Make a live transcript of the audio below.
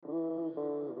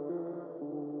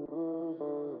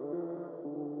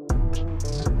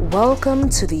Welcome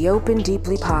to the Open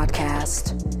Deeply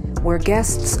podcast, where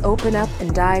guests open up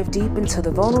and dive deep into the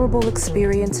vulnerable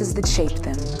experiences that shape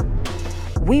them.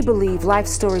 We believe life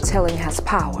storytelling has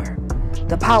power,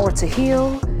 the power to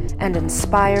heal and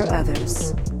inspire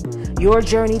others. Your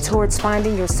journey towards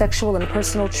finding your sexual and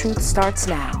personal truth starts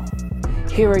now.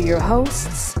 Here are your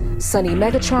hosts, Sunny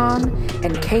Megatron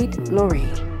and Kate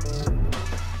Lurie.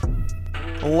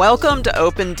 Welcome to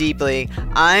Open Deeply.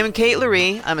 I'm Kate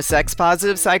Lurie. I'm a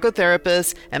sex-positive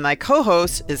psychotherapist, and my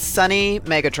co-host is Sunny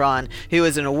Megatron, who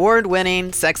is an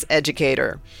award-winning sex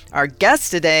educator. Our guest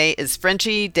today is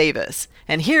Frenchie Davis,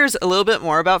 and here's a little bit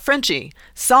more about Frenchie.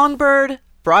 Songbird,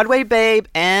 Broadway babe,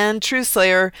 and truth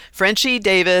slayer, Frenchie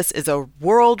Davis is a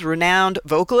world-renowned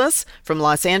vocalist from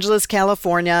Los Angeles,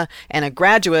 California, and a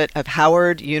graduate of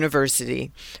Howard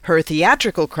University. Her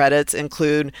theatrical credits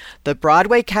include the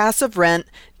Broadway cast of Rent,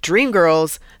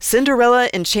 Dreamgirls, Cinderella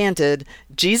Enchanted,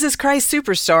 Jesus Christ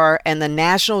Superstar, and the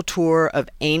national tour of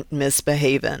Ain't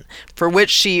Misbehavin', for which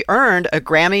she earned a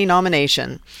Grammy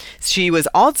nomination. She was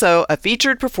also a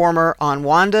featured performer on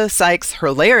Wanda Sykes'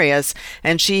 Hilarious,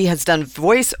 and she has done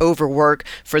voice-over work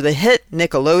for the hit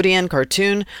Nickelodeon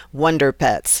cartoon Wonder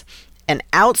Pets. An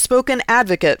outspoken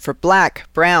advocate for Black,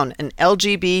 Brown, and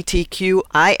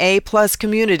LGBTQIA+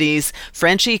 communities,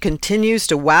 Frenchie continues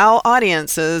to wow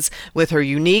audiences with her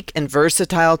unique and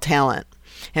versatile talent.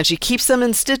 And she keeps them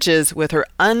in stitches with her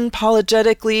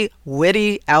unapologetically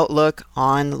witty outlook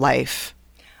on life.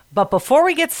 But before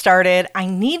we get started, I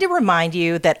need to remind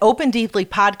you that Open Deeply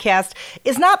podcast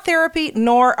is not therapy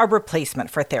nor a replacement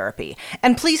for therapy.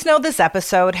 And please know this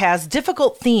episode has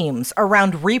difficult themes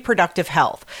around reproductive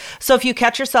health. So if you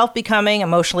catch yourself becoming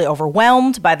emotionally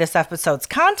overwhelmed by this episode's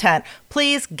content,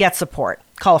 please get support.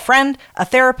 Call a friend, a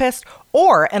therapist,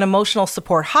 or an emotional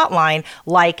support hotline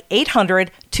like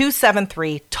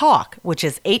 800-273-TALK, which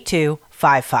is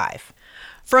 8255.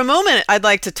 For a moment, I'd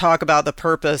like to talk about the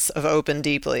purpose of Open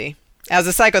Deeply. As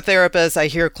a psychotherapist, I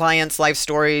hear clients' life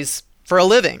stories for a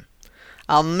living.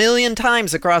 A million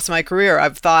times across my career,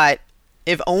 I've thought,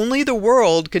 if only the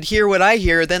world could hear what I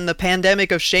hear, then the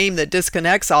pandemic of shame that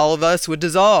disconnects all of us would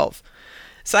dissolve.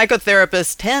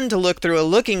 Psychotherapists tend to look through a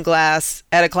looking glass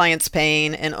at a client's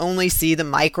pain and only see the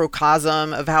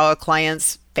microcosm of how a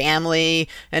client's family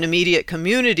and immediate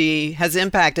community has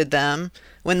impacted them,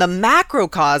 when the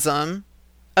macrocosm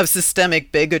of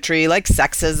systemic bigotry like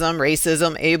sexism,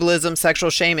 racism, ableism, sexual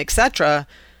shame, etc.,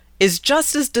 is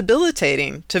just as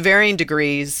debilitating to varying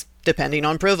degrees depending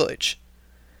on privilege.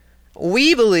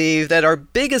 We believe that our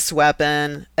biggest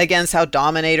weapon against how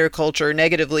dominator culture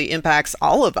negatively impacts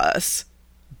all of us,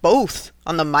 both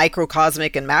on the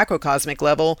microcosmic and macrocosmic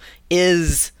level,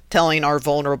 is telling our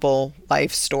vulnerable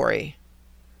life story.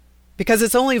 Because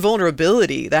it's only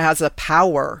vulnerability that has the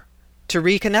power to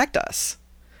reconnect us.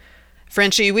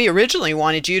 Frenchie, we originally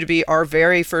wanted you to be our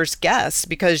very first guest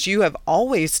because you have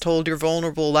always told your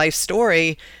vulnerable life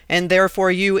story, and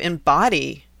therefore you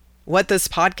embody what this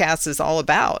podcast is all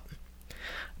about.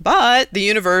 But the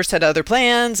universe had other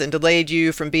plans and delayed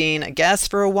you from being a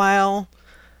guest for a while.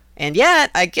 And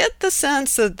yet, I get the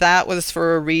sense that that was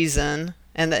for a reason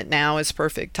and that now is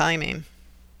perfect timing.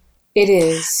 It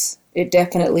is. It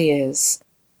definitely is.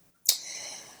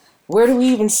 Where do we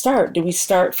even start? Do we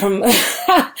start from...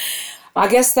 I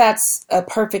guess that's a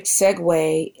perfect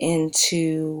segue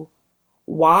into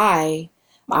why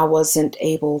I wasn't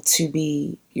able to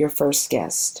be your first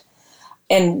guest.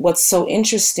 And what's so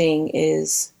interesting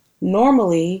is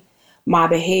normally my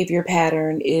behavior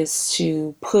pattern is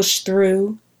to push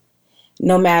through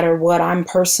no matter what I'm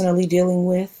personally dealing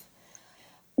with.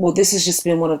 Well, this has just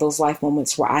been one of those life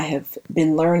moments where I have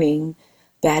been learning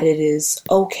that it is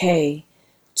okay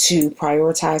to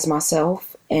prioritize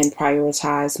myself and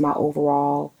prioritize my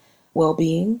overall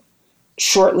well-being.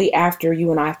 Shortly after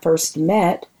you and I first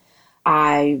met,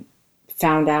 I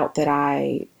found out that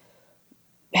I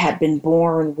had been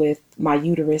born with my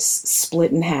uterus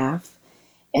split in half,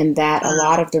 and that a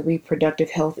lot of the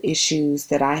reproductive health issues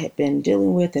that I had been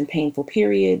dealing with and painful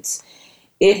periods,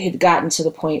 it had gotten to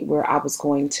the point where I was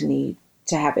going to need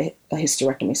to have a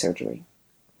hysterectomy surgery.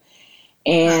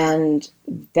 And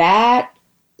that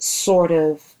sort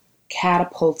of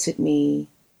catapulted me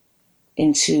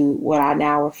into what I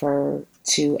now refer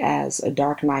to as a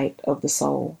dark night of the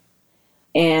soul.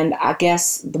 And I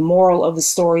guess the moral of the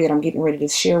story that I'm getting ready to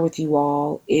share with you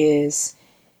all is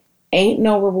ain't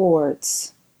no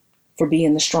rewards for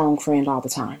being the strong friend all the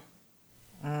time.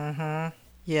 Mm-hmm.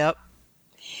 Yep.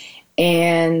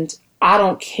 And I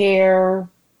don't care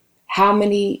how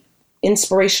many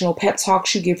inspirational pep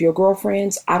talks you give your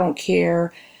girlfriends. I don't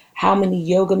care how many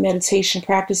yoga meditation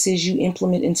practices you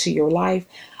implement into your life.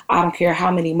 I don't care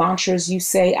how many mantras you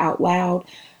say out loud.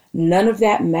 None of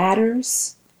that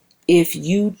matters if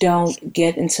you don't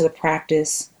get into the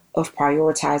practice of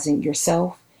prioritizing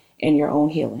yourself and your own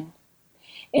healing.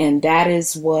 And that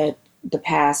is what the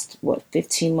past,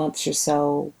 15 months or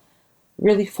so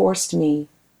really forced me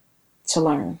to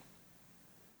learn.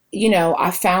 You know,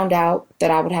 I found out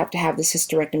that I would have to have this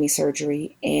hysterectomy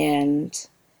surgery, and,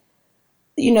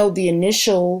 you know, the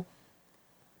initial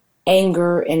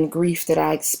anger and grief that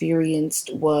I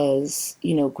experienced was,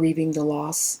 you know, grieving the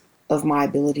loss of my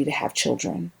ability to have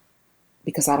children,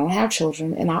 because I don't have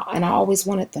children, and I always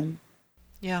wanted them.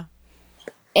 Yeah.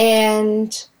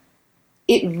 And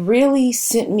it really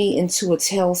sent me into a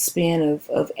tailspin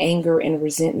of anger and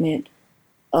resentment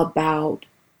about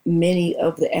many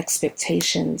of the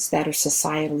expectations that are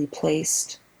societally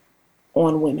placed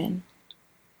on women.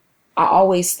 I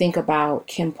always think about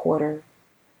Kim Porter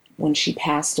when she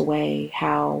passed away,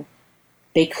 how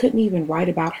they couldn't even write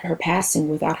about her passing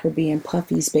without her being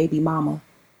Puffy's baby mama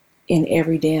in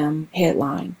every damn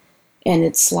headline. And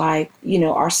it's like, you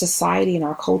know, our society and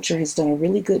our culture has done a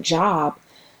really good job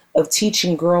of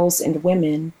teaching girls and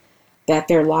women that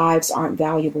their lives aren't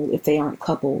valuable if they aren't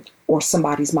coupled or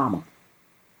somebody's mama.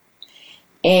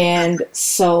 And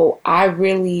so I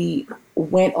really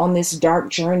went on this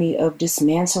dark journey of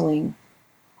dismantling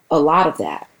a lot of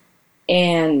that.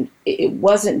 And it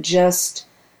wasn't just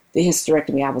the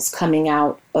hysterectomy. I was coming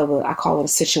out of I call it a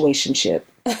situationship.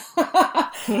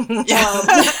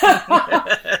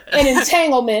 An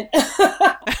entanglement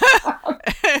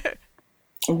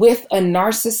with a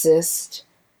narcissist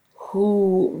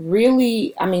who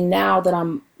really, I mean, now that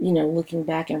I'm, you know, looking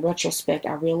back in retrospect,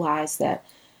 I realize that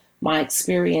my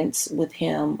experience with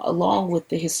him, along with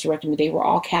the hysterectomy, they were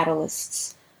all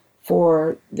catalysts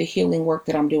for the healing work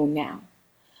that I'm doing now.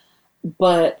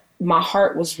 But my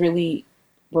heart was really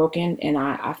broken, and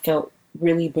I felt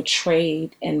really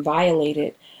betrayed and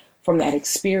violated from that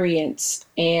experience.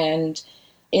 And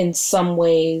in some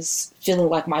ways, feeling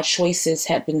like my choices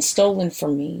had been stolen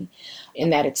from me in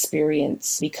that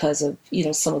experience because of, you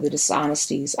know, some of the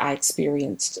dishonesties I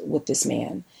experienced with this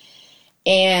man.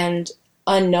 And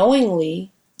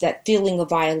unknowingly, that feeling of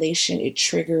violation, it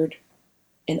triggered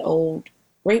an old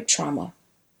rape trauma.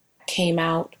 Came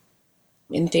out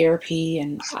in therapy,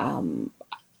 and I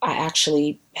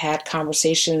actually had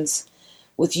conversations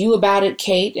with you about it,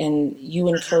 Kate, and you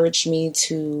encouraged me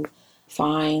to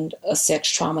find a sex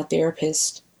trauma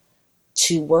therapist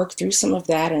to work through some of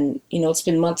that. And, you know, it's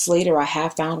been months later, I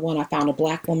have found one. I found a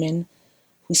Black woman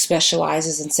who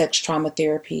specializes in sex trauma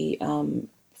therapy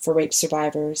for rape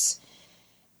survivors.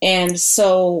 And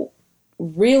so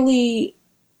really,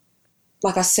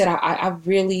 like I said, I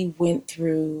really went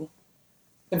through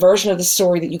the version of the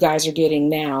story that you guys are getting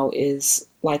now is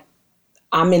like,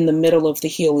 I'm in the middle of the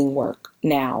healing work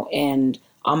now, and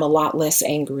I'm a lot less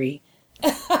angry.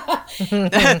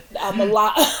 I'm a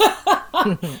lot.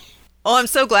 Well, I'm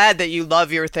so glad that you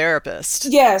love your therapist.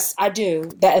 Yes, I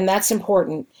do. And that's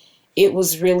important. It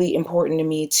was really important to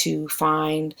me to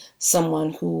find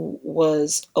someone who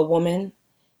was a woman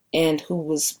and who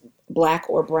was Black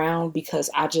or brown, because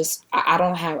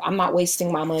I'm not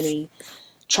wasting my money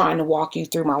trying to walk you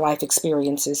through my life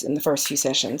experiences in the first few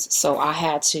sessions. So I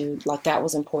had to, that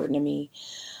was important to me.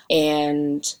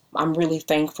 And I'm really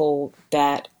thankful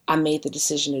that I made the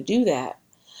decision to do that.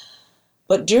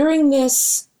 But during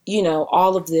this, you know,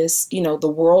 all of this, you know, the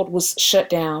world was shut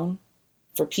down.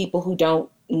 For people who don't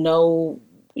know,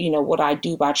 you know, what I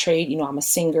do by trade, you know, I'm a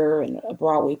singer and a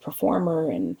Broadway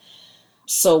performer. And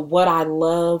so what I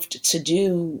loved to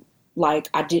do, I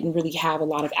didn't really have a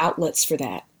lot of outlets for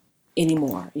that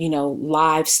anymore. You know,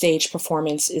 live stage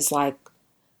performance is I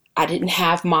didn't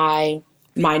have my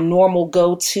normal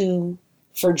go-to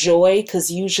for joy,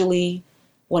 because usually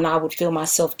when I would feel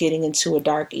myself getting into a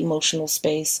dark emotional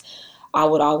space, I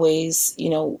would always, you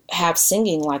know, have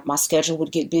singing. My schedule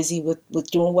would get busy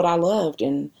with doing what I loved,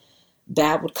 and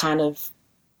that would kind of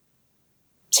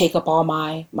take up all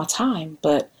my time.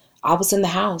 But I was in the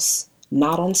house,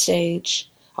 not on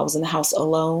stage. I was in the house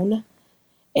alone,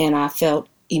 and I felt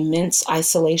immense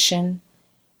isolation,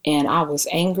 and I was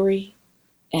angry,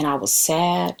 and I was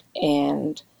sad.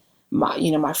 And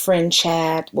my friend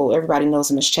Chad, well, everybody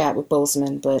knows him as Chadwick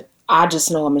Boseman, but I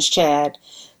just know him as Chad.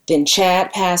 Then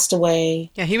Chad passed away.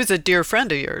 Yeah, he was a dear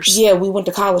friend of yours. Yeah, we went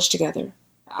to college together.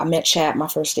 I met Chad my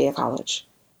first day of college.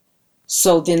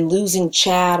 So then losing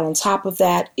Chad on top of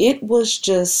that, it was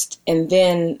just, and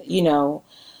then, you know,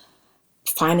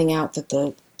 finding out that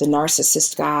the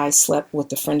narcissist guy slept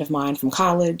with a friend of mine from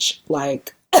college,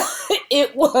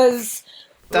 it was...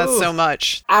 That's so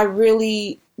much. I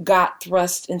really got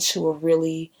thrust into a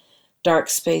really dark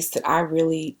space that I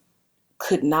really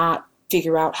could not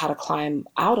figure out how to climb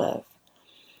out of.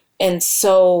 And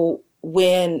so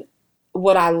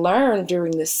what I learned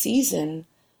during this season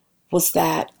was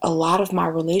that a lot of my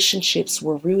relationships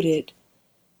were rooted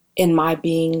in my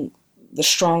being the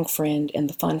strong friend and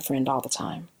the fun friend all the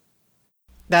time.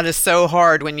 That is so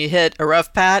hard when you hit a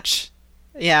rough patch.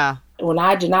 Yeah. When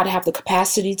I did not have the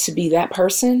capacity to be that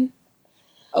person,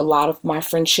 a lot of my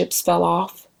friendships fell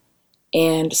off.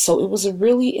 And so it was a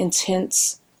really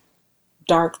intense,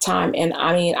 dark time. And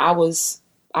I mean, I was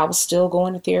still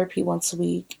going to therapy once a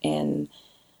week and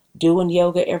doing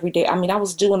yoga every day. I mean, I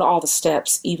was doing all the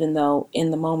steps, even though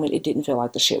in the moment it didn't feel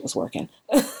like the shit was working.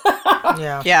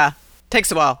 Yeah. Yeah.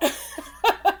 Takes a while.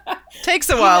 Takes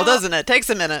a while, doesn't it? Takes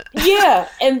a minute. Yeah.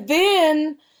 And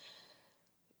then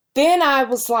I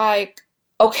was like,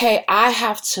 okay, I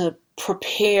have to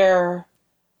prepare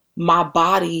my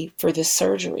body for this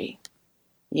surgery.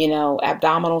 You know,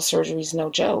 abdominal surgery is no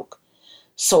joke.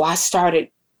 So I started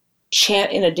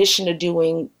in addition to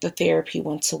doing the therapy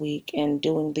once a week and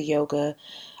doing the yoga,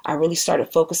 I really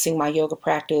started focusing my yoga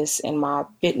practice and my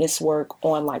fitness work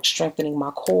on like strengthening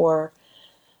my core,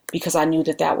 because I knew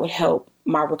that would help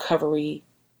my recovery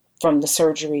from the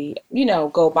surgery, you know,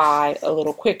 go by a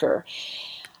little quicker.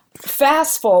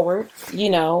 Fast forward, you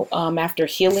know, after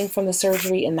healing from the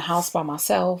surgery in the house by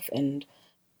myself and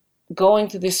going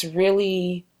through this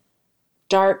really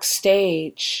dark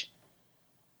stage,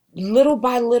 little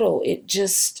by little,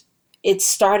 it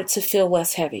started to feel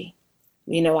less heavy.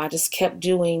 You know, I just kept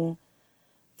doing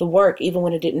the work, even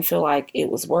when it didn't feel like it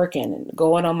was working, and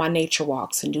going on my nature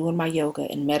walks and doing my yoga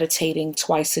and meditating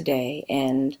twice a day.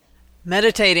 And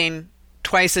meditating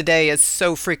twice a day is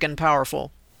so freaking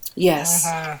powerful. Yes.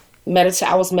 I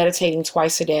was meditating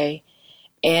twice a day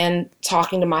and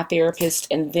talking to my therapist.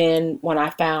 And then when I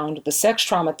found the sex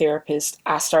trauma therapist,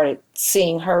 I started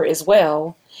seeing her as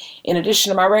well, in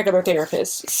addition to my regular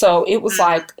therapist. So it was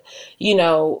like, you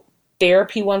know,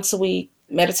 therapy once a week,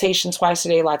 meditation twice a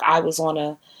day. Like I was on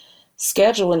a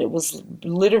schedule, and it was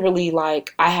literally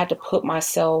like I had to put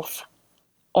myself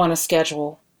on a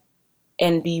schedule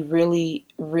and be really,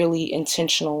 really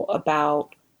intentional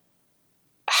about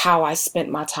how I spent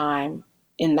my time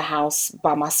in the house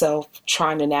by myself,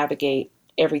 trying to navigate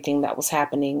everything that was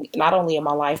happening, not only in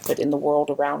my life, but in the world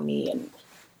around me and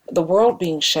the world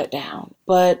being shut down.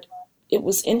 But it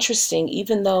was interesting,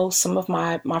 even though some of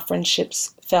my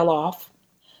friendships fell off,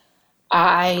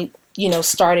 I, you know,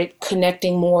 started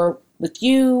connecting more with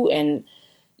you. And,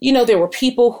 you know, there were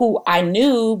people who I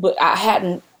knew, but I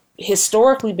hadn't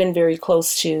historically been very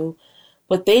close to,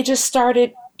 but they just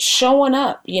started showing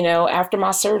up, you know, after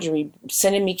my surgery,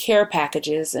 sending me care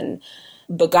packages. And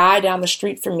the guy down the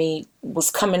street from me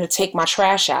was coming to take my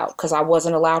trash out because I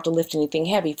wasn't allowed to lift anything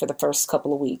heavy for the first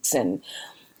couple of weeks. And,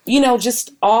 you know,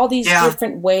 just all these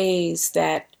different ways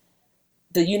that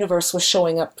the universe was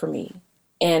showing up for me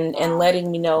and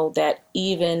letting me know that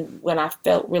even when I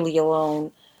felt really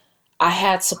alone, I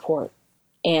had support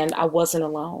and I wasn't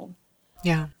alone.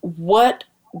 Yeah. What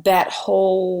that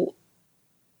whole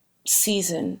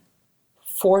season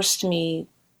forced me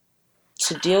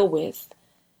to deal with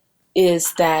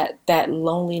is that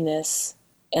loneliness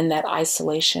and that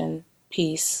isolation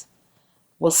piece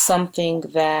was something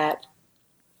that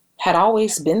had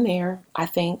always been there, I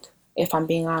think, if I'm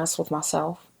being honest with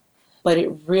myself. But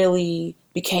it really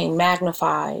became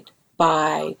magnified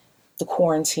by the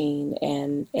quarantine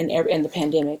and the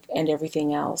pandemic and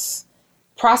everything else.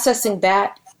 Processing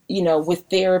that, you know, with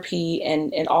therapy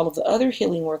and all of the other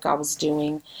healing work I was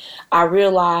doing, I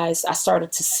realized I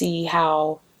started to see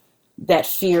how that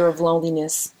fear of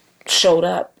loneliness showed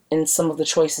up in some of the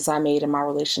choices I made in my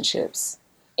relationships.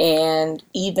 And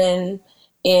even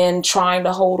in trying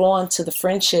to hold on to the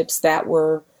friendships that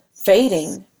were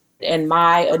fading, and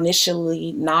my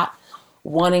initially not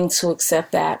wanting to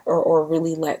accept that or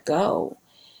really let go.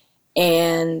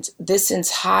 And this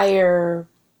entire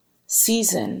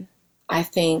season, I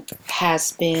think,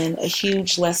 has been a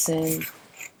huge lesson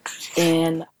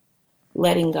in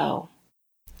letting go.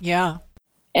 Yeah.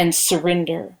 And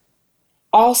surrender.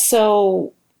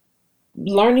 Also,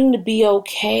 learning to be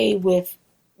okay with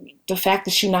the fact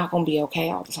that you're not going to be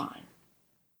okay all the time.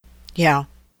 Yeah.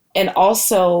 And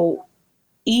also,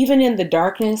 even in the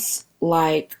darkness,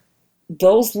 like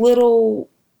those little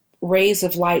rays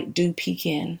of light do peek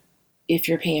in if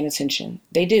you're paying attention.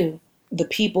 They do. The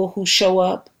people who show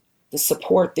up, the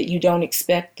support that you don't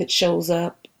expect that shows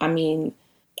up. I mean,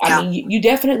 you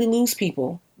definitely lose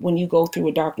people when you go through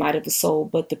a dark night of the soul,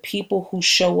 but the people who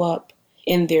show up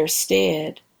in their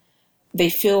stead, they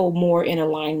feel more in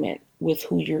alignment with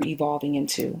who you're evolving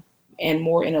into. and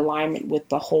more in alignment with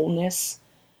the wholeness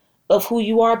of who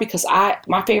you are. Because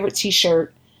my favorite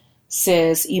t-shirt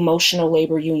says emotional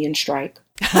labor union strike.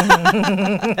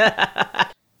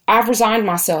 I've resigned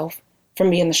myself from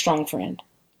being the strong friend.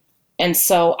 And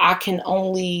so I can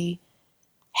only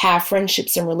have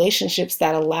friendships and relationships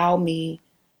that allow me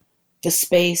the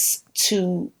space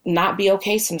to not be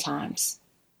okay sometimes,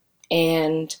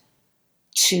 and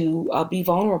to be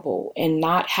vulnerable and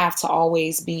not have to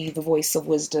always be the voice of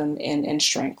wisdom and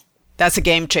strength. That's a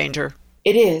game changer.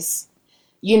 It is.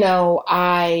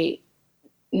 I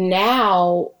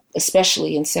now,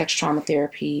 especially in sex trauma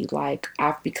therapy, like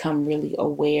I've become really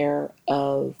aware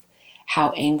of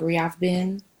how angry I've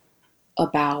been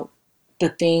about the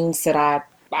things that I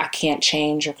can't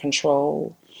change or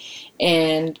control.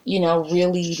 And,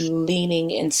 really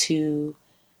leaning into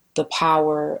the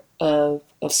power of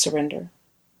surrender.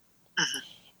 Uh-huh.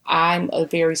 I'm a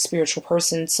very spiritual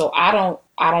person, so I don't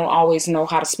always know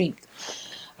how to speak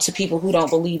to people who don't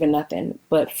believe in nothing.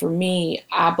 But for me,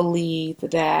 I believe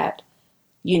that,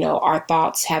 our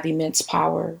thoughts have immense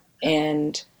power,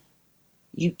 and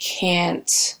you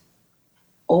can't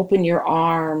open your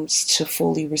arms to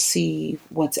fully receive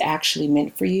what's actually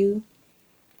meant for you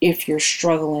if you're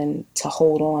struggling to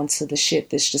hold on to the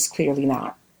shit that's just clearly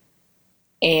not.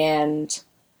 And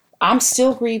I'm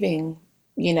still grieving,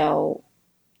 the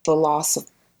loss of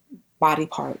body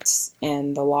parts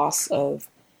and the loss of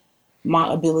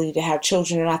my ability to have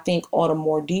children. And I think on a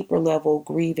more deeper level,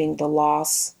 grieving the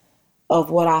loss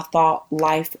of what I thought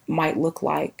life might look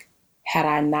like had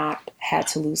I not had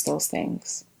to lose those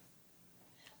things.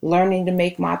 Learning to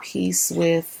make my peace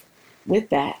with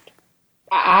that.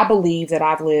 I believe that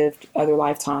I've lived other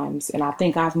lifetimes, and I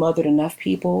think I've mothered enough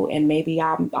people, and maybe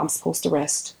I'm supposed to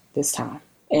rest this time.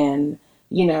 And,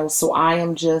 so I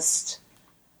am just,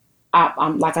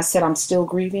 I'm like I said, I'm still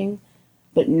grieving,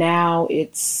 but now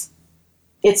it's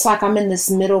like I'm in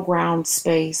this middle ground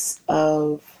space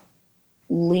of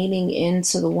leaning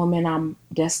into the woman I'm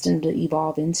destined to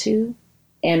evolve into,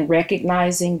 and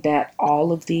recognizing that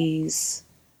all of these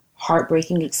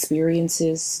heartbreaking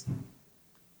experiences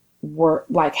were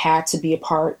had to be a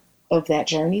part of that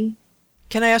journey.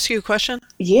 Can I ask you a question?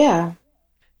 Yeah.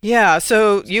 Yeah.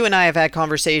 So you and I have had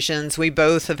conversations. We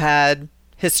both have had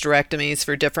hysterectomies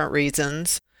for different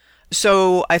reasons.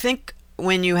 So I think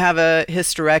when you have a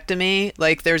hysterectomy,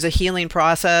 there's a healing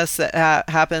process that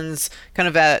happens kind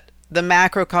of at the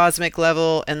macrocosmic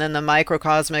level and then the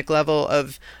microcosmic level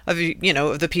of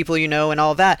the people and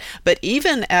all that. But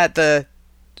even at the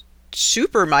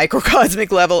super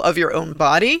microcosmic level of your own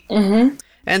body. Mm-hmm.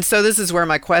 And so this is where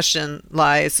my question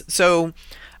lies. So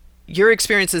your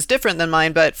experience is different than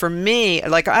mine, but for me,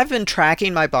 I've been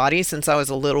tracking my body since I was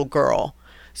a little girl.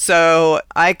 So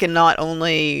I can not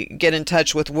only get in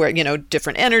touch with where,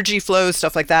 different energy flows,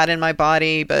 stuff like that in my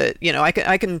body, but, I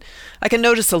can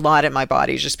notice a lot in my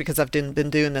body just because I've been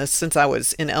doing this since I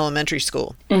was in elementary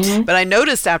school. Mm-hmm. But I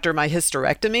noticed after my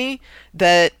hysterectomy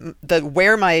that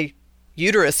where my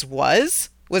uterus was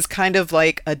kind of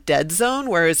like a dead zone,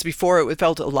 whereas before it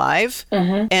felt alive.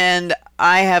 Mm-hmm. And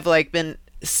I have been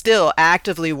still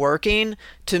actively working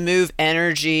to move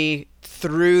energy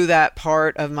through that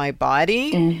part of my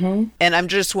body. Mm-hmm. And I'm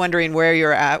just wondering where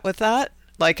you're at with that.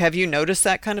 Have you noticed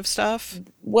that kind of stuff?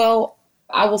 Well,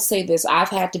 I will say this. I've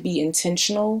had to be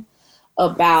intentional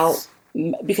about,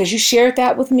 because you shared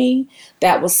that with me.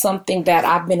 That was something that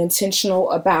I've been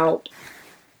intentional about.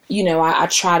 I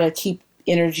try to keep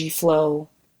energy flow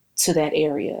to that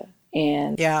area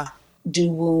and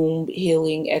do womb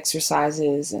healing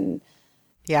exercises and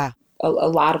a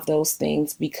lot of those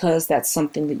things, because that's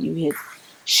something that you had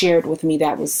shared with me.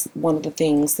 That was one of the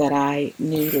things that I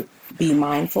knew to be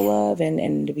mindful of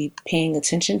and to be paying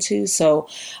attention to. So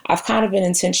I've kind of been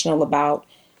intentional about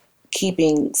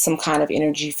keeping some kind of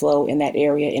energy flow in that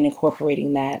area and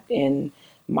incorporating that in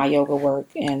my yoga work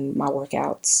and my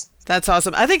workouts. That's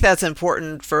awesome. I think that's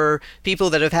important for people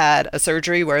that have had a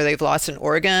surgery where they've lost an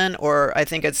organ, or I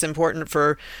think it's important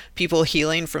for people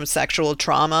healing from sexual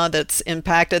trauma that's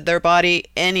impacted their body,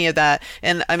 any of that.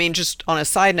 And I mean, just on a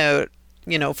side note,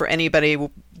 for anybody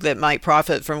that might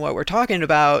profit from what we're talking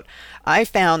about, I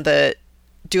found that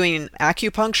doing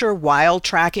acupuncture while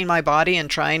tracking my body and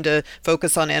trying to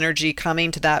focus on energy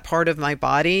coming to that part of my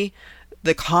body,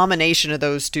 the combination of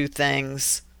those two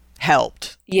things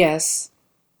helped. Yes.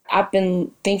 I've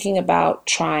been thinking about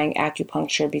trying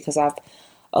acupuncture because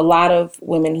a lot of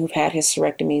women who've had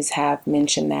hysterectomies have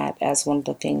mentioned that as one of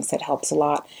the things that helps a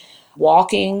lot.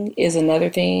 Walking is another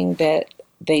thing that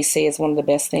they say is one of the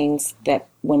best things that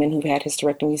women who've had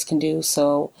hysterectomies can do.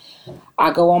 So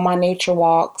I go on my nature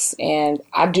walks and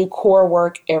I do core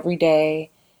work every day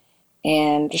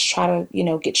and just try to,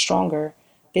 get stronger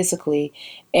physically.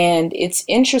 And it's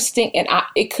interesting. And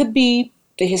it could be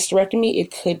the hysterectomy.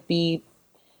 It could be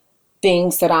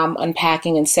things that I'm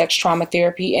unpacking in sex trauma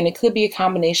therapy. And it could be a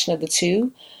combination of the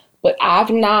two. But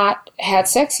I've not had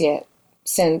sex yet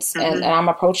since, and I'm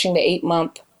approaching the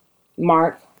 8-month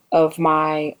mark of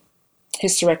my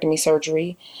hysterectomy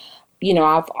surgery.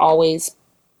 I've always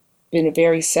been a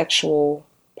very sexual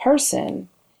person.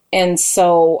 And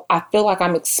so I feel like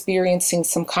I'm experiencing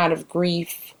some kind of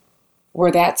grief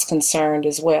where that's concerned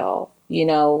as well.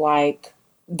 Like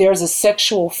there's a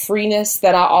sexual freeness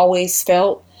that I always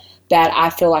felt that I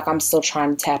feel like I'm still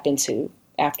trying to tap into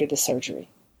after the surgery.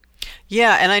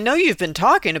 Yeah, and I know you've been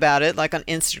talking about it, like on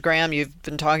Instagram, you've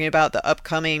been talking about the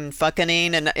upcoming fucking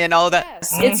and all that.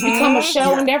 Yes, it's become a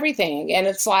show and everything. And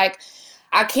it's like,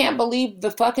 I can't believe the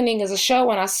fucking is a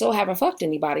show and I still haven't fucked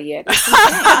anybody yet. It's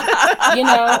insane,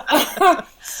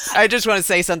 I just want to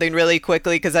say something really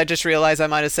quickly because I just realized I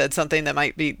might have said something that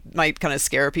might kind of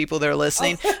scare people that are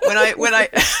listening. When I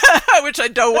which I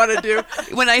don't want to do.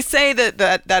 When I say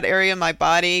that area of my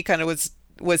body kind of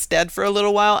was dead for a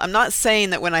little while, I'm not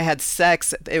saying that when I had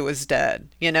sex it was dead.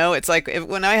 It's like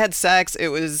when I had sex, it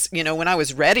was, when I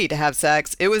was ready to have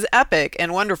sex, it was epic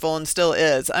and wonderful and still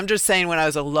is. I'm just saying when I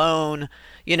was alone,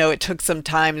 it took some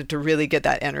time to really get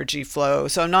that energy flow.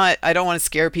 So I don't want to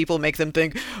scare people, make them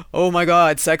think, oh my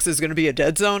God, sex is going to be a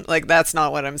dead zone. Like that's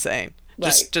not what I'm saying.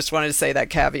 Right. Just wanted to say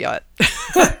that caveat.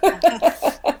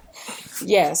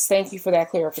 Yes, thank you for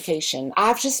that clarification.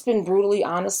 I've just been brutally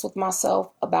honest with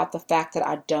myself about the fact that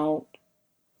I don't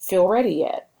feel ready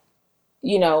yet.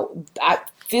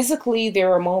 Physically,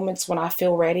 there are moments when I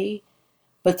feel ready,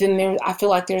 but then I feel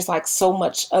like there's like so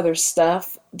much other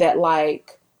stuff that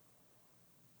like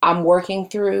I'm working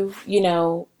through.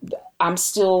 I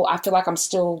feel like I'm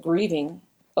still grieving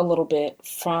a little bit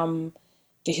from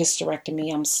the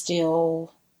hysterectomy. I'm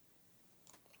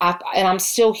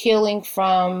still healing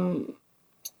from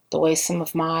the way some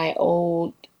of my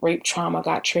old rape trauma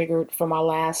got triggered from my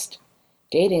last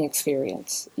dating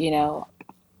experience,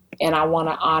 and I want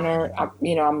to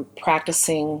I'm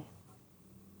practicing,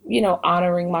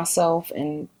 honoring myself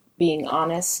and being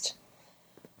honest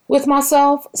with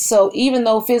myself. So even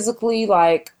though physically,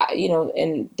 like,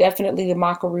 and definitely the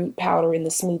maca root powder in the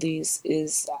smoothies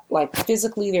is like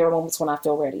physically there are moments when I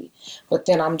feel ready, but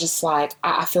then I'm just like,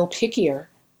 I feel pickier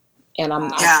and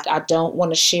I don't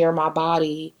want to share my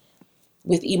body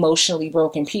with emotionally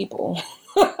broken people.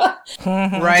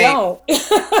 Right. Don't.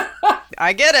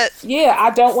 I get it. Yeah, I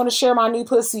don't want to share my new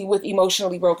pussy with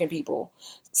emotionally broken people.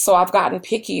 So I've gotten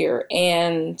pickier.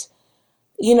 And,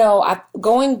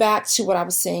 going back to what I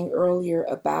was saying earlier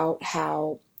about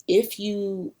how if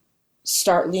you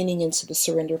start leaning into the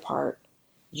surrender part,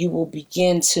 you will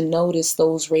begin to notice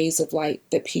those rays of light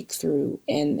that peek through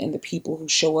and the people who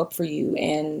show up for you.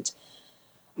 And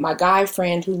my guy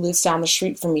friend who lives down the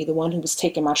street from me, the one who was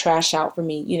taking my trash out for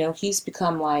me, he's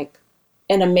become like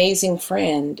an amazing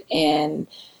friend. And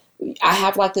I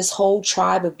have like this whole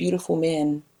tribe of beautiful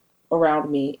men around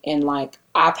me. And like,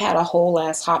 I've had a whole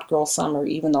ass hot girl summer,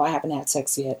 even though I haven't had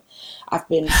sex yet. I've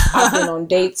been on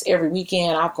dates every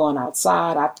weekend. I've gone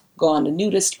outside. I've gone to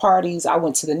nudist parties. I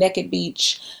went to the naked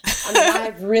beach.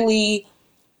 I've really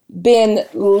been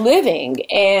living.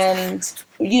 And,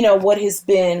 what has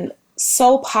been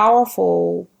so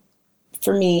powerful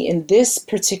for me in this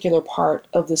particular part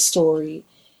of the story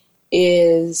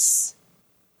is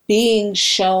being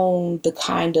shown the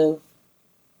kind of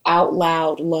out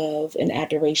loud love and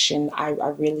adoration I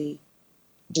really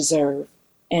deserve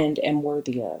and am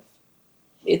worthy of.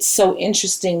 It's so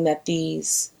interesting that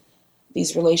these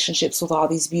relationships with all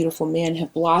these beautiful men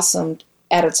have blossomed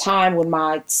at a time when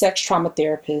my sex trauma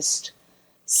therapist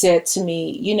said to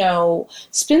me,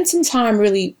 spend some time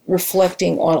really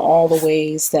reflecting on all the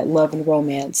ways that love and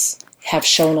romance have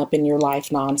shown up in your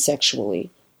life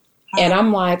non-sexually. And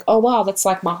I'm like, oh, wow, that's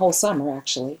like my whole summer,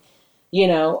 actually,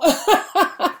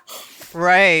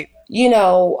 Right.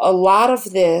 A lot of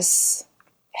this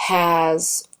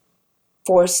has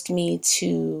forced me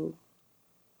to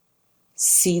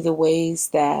see the ways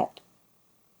that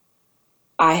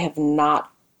I have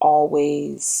not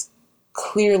always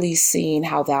clearly seen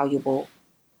how valuable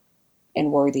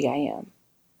and worthy I am.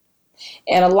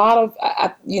 And a lot of,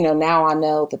 now I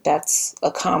know that that's a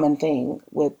common thing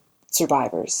with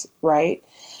survivors, right?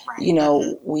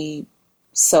 We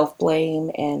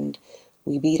self-blame and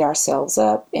we beat ourselves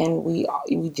up and we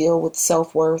deal with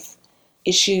self-worth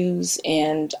issues.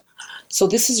 And So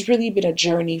this has really been a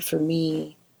journey for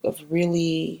me of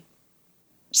really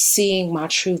seeing my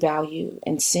true value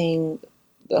and seeing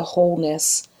the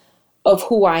wholeness of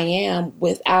who I am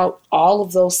without all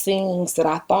of those things that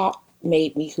I thought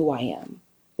made me who I am.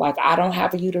 Like, I don't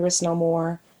have a uterus no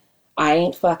more. I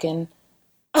ain't fucking.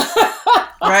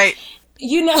 Right.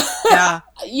 You know, Yeah.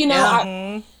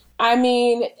 I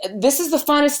mean, this is the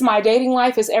funnest my dating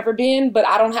life has ever been, but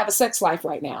I don't have a sex life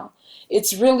right now.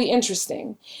 It's really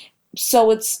interesting.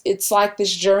 So it's like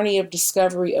this journey of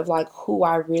discovery of like who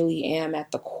I really am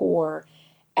at the core,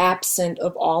 absent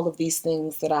of all of these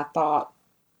things that I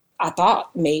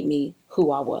thought made me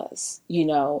who I was, you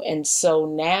know? And so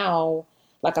now,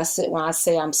 like I said, when I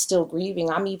say I'm still grieving,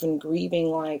 I'm even grieving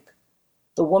like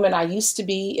the woman I used to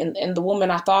be and the woman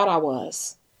I thought I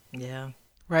was. Yeah.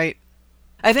 Right.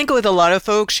 I think with a lot of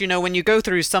folks, you know, when you go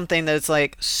through something that's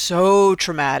like so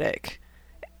traumatic,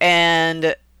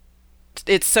 and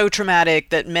it's so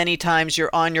traumatic that many times you're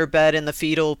on your bed in the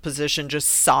fetal position just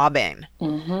sobbing,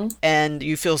 and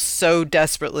you feel so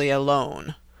desperately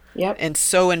alone. Yep. And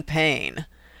so in pain.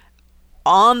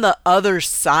 On the other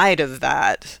side of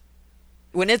that,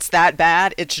 when it's that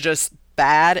bad, it's just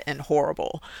bad and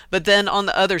horrible. But then on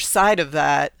the other side of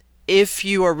that, if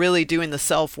you are really doing the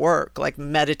self work, like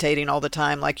meditating all the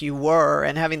time, like you were,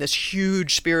 and having this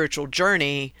huge spiritual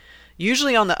journey,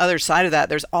 usually on the other side of that,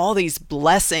 there's all these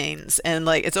blessings, and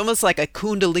like it's almost like a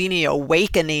Kundalini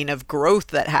awakening of growth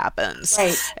that happens.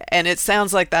 Right. And it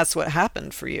sounds like that's what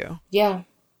happened for you. Yeah,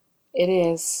 it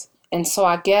is. And so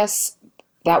I guess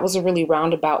that was a really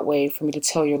roundabout way for me to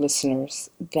tell your listeners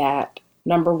that,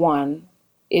 number one,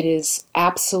 it is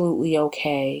absolutely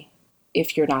okay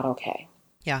if you're not okay.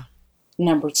 Yeah.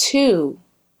 Number two,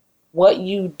 what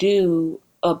you do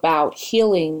about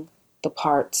healing the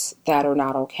parts that are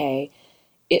not okay,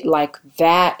 it like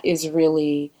that is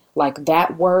really like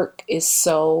that work is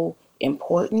so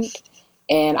important.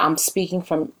 And I'm speaking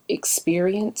from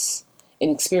experience, an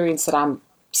experience that I'm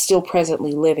still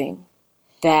presently living,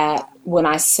 that when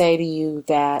I say to you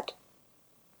that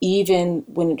even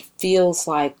when it feels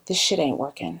like this shit ain't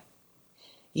working,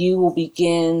 you will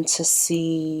begin to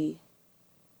see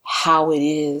how it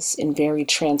is in very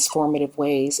transformative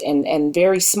ways and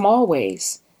very small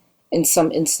ways in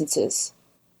some instances.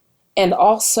 And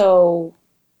also,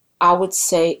 I would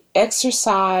say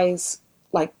exercise,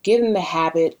 like get in the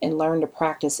habit and learn to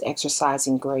practice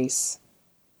exercising grace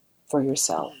for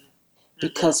yourself.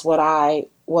 Because what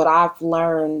I've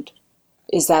learned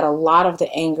is that a lot of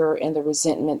the anger and the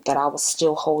resentment that I was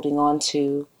still holding on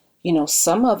to, you know,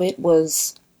 some of it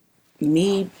was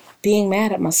me being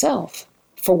mad at myself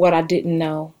for what I didn't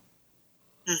know.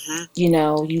 You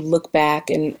know, you look back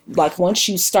and like once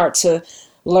you start to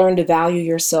learn to value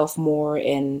yourself more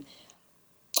and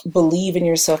believe in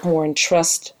yourself more and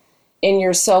trust in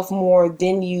yourself more,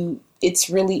 then it's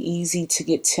really easy to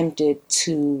get tempted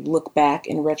to look back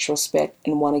in retrospect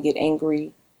and want to get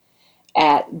angry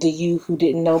at the you who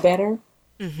didn't know better.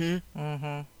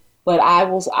 But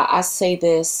I say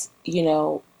this, you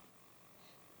know,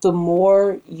 the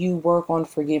more you work on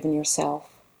forgiving yourself,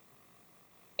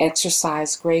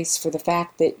 exercise grace for the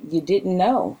fact that you didn't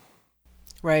know.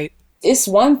 Right. It's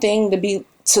one thing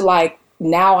to like,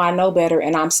 now I know better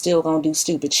and I'm still going to do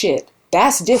stupid shit.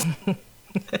 That's different.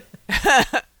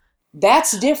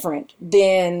 That's different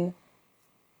than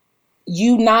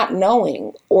you not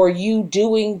knowing or you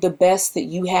doing the best that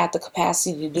you had the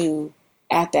capacity to do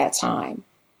at that time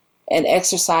and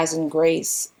exercising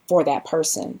grace for that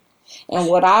person. And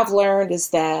what I've learned is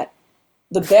that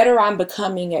the better I'm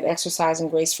becoming at exercising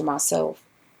grace for myself,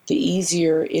 the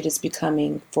easier it is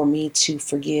becoming for me to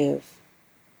forgive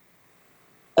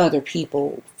other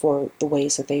people for the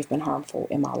ways that they've been harmful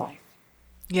in my life.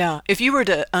 Yeah. If you were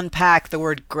to unpack the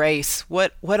word grace,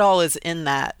 what all is in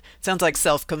that? It sounds like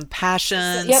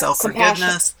self-compassion, Yep,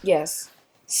 self-forgiveness. Yes.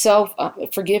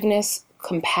 Forgiveness,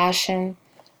 compassion,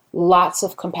 lots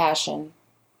of compassion,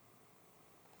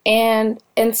 and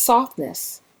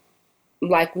softness.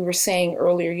 Like we were saying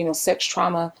earlier, you know, sex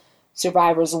trauma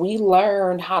survivors, we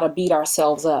learn how to beat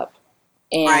ourselves up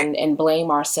and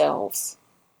blame ourselves.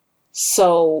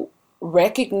 So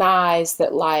recognize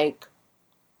that, like,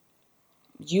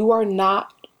 you are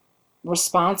not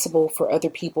responsible for other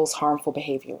people's harmful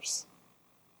behaviors.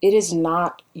 It is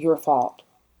not your fault.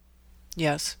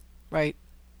 Yes. Right.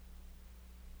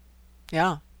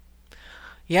 Yeah.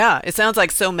 Yeah. It sounds like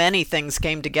so many things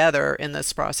came together in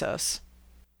this process.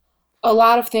 A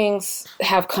lot of things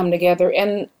have come together,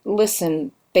 and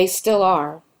listen, they still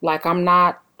are. Like, I'm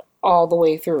not all the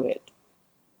way through it,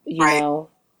 you know,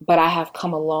 but I have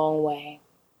come a long way.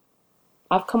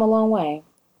 I've come a long way.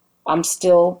 I'm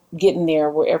still getting there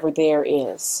wherever there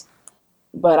is.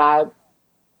 But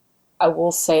I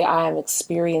will say I am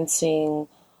experiencing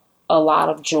a lot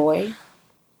of joy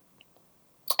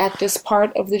at this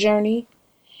part of the journey.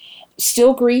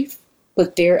 Still grief,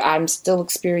 but I'm still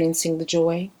experiencing the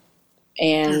joy.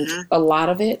 And a lot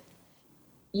of it,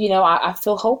 I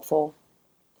feel hopeful,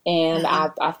 and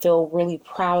I feel really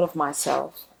proud of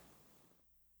myself.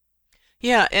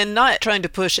 Yeah, and not trying to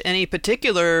push any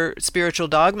particular spiritual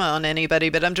dogma on anybody,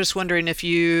 but I'm just wondering if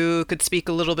you could speak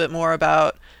a little bit more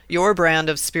about your brand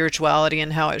of spirituality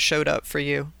and how it showed up for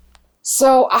you.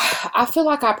 So I feel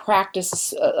like I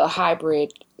practice a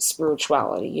hybrid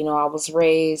spirituality. I was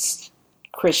raised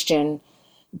Christian,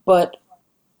 but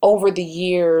over the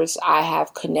years, I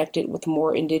have connected with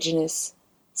more indigenous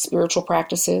spiritual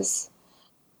practices.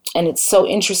 And it's so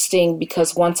interesting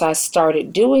because once I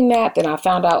started doing that, then I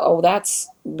found out, oh, that's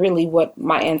really what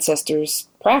my ancestors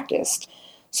practiced.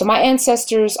 So my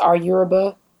ancestors are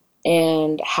Yoruba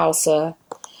and Hausa.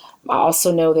 I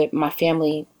also know that my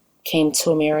family came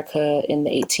to America in the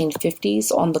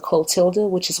 1850s on the Clotilda,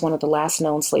 which is one of the last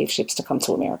known slave ships to come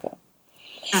to America.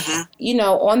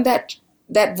 On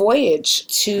that voyage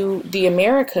to the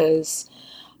Americas,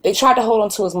 they tried to hold on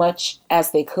to as much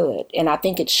as they could. And I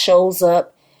think it shows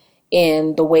up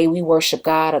in the way we worship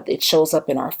God. It shows up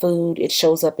in our food. It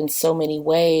shows up in so many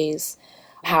ways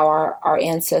how our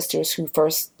ancestors who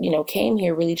first, came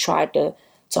here really tried to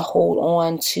hold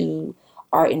on to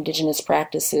our indigenous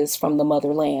practices from the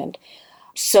motherland.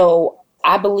 So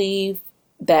I believe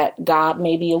that God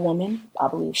may be a woman. I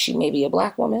believe she may be a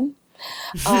Black woman.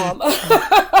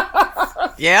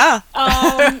 Yeah.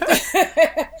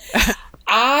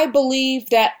 I believe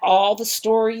that all the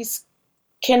stories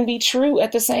can be true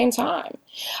at the same time.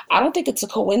 I don't think it's a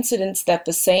coincidence that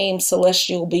the same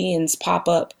celestial beings pop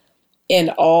up in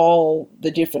all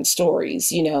the different stories,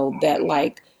 that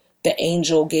like the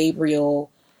angel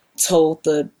Gabriel told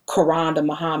the Quran to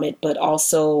Muhammad, but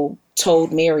also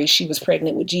told Mary she was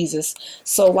pregnant with Jesus.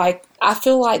 So like, I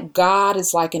feel like God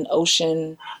is like an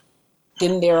ocean.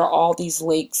 Then there are all these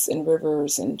lakes and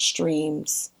rivers and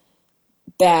streams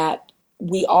that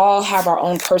we all have our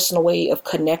own personal way of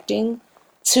connecting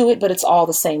to it, but it's all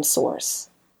the same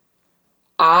source.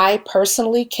 I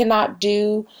personally cannot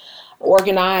do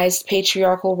organized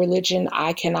patriarchal religion.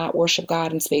 I cannot worship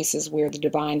God in spaces where the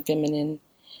divine feminine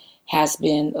has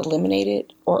been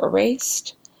eliminated or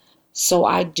erased. So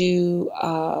I do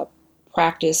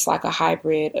practice like a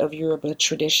hybrid of Yoruba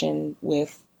tradition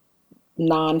with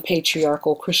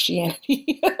non-patriarchal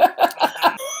Christianity.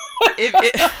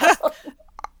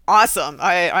 Awesome.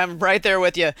 I'm right there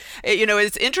with you.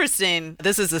 It's interesting.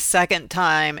 This is the second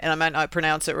time, and I might not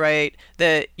pronounce it right,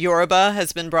 that Yoruba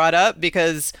has been brought up,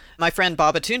 because my friend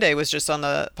Babatunde was just on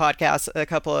the podcast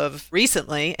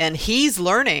recently, and he's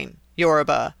learning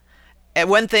Yoruba. And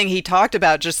one thing he talked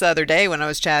about just the other day when I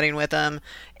was chatting with him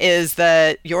is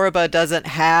that Yoruba doesn't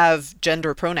have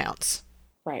gender pronouns.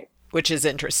 Right. Which is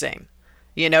interesting.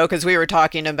 Because we were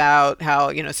talking about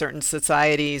how, certain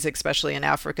societies, especially in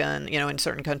Africa and, in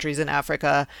certain countries in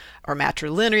Africa, are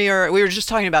matrilinear. We were just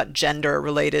talking about gender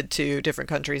related to different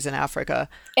countries in Africa.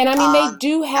 And I mean, they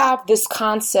do have this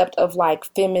concept of like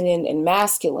feminine and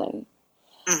masculine,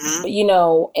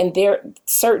 and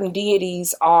certain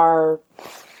deities are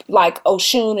like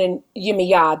Oshun and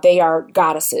Yemiya, they are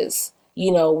goddesses,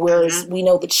 whereas we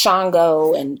know that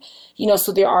Shango and,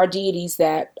 so there are deities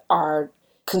that are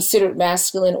considered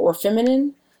masculine or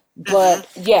feminine, but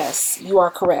yes, you are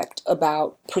correct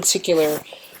about particular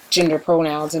gender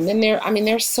pronouns. And then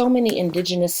there's so many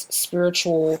indigenous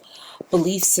spiritual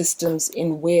belief systems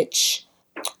in which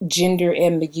gender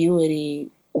ambiguity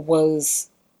was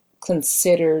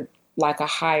considered like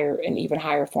an even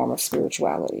higher form of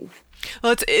spirituality.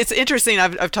 Well, it's interesting.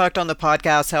 I've talked on the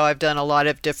podcast how I've done a lot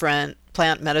of different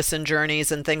plant medicine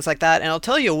journeys and things like that. And I'll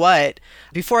tell you what,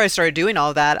 before I started doing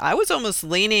all that, I was almost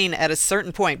leaning at a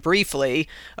certain point briefly,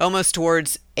 almost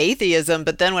towards atheism.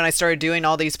 But then when I started doing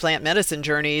all these plant medicine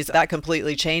journeys, that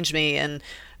completely changed me. And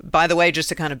by the way, just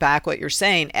to kind of back what you're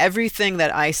saying, everything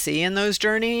that I see in those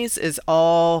journeys is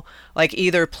all like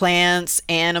either plants,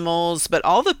 animals, but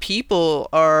all the people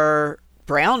are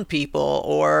brown people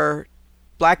or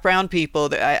Black-brown people.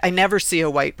 I never see a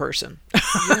white person.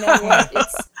 You know what?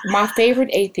 It's my favorite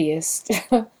atheist.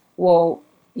 Well,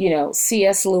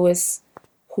 C.S. Lewis,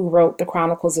 who wrote the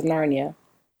Chronicles of Narnia.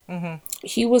 Mm-hmm.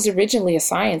 He was originally a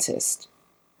scientist.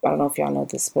 I don't know if y'all know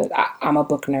this, but I'm a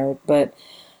book nerd. But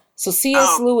so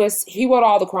C.S. Lewis, he wrote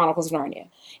all the Chronicles of Narnia,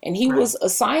 and he was a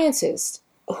scientist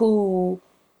who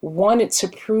wanted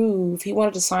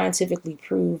to scientifically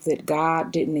prove that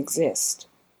God didn't exist.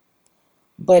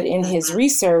 But in his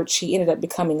research, he ended up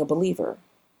becoming a believer.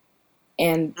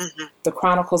 And the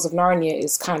Chronicles of Narnia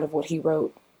is kind of what he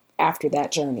wrote after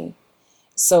that journey.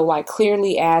 So, like,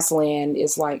 clearly Aslan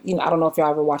is like, I don't know if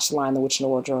y'all ever watched The Lion, the Witch, and the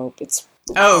Wardrobe. It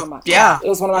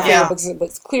was one of my favorite books.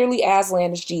 But clearly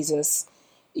Aslan is Jesus.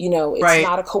 It's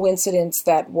not a coincidence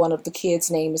that one of the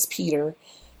kids' name is Peter.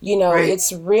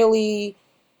 It's really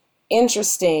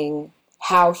interesting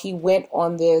how he went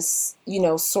on this,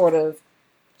 sort of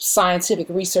scientific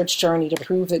research journey to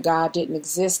prove that God didn't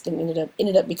exist, and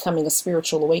ended up becoming a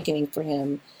spiritual awakening for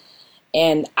him.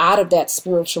 And out of that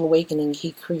spiritual awakening,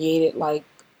 he created like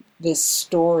this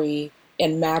story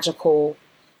and magical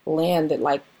land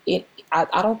that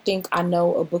I don't think I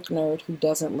know a book nerd who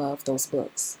doesn't love those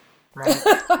books. Right.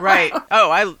 Right. Oh,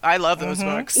 I love those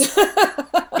books.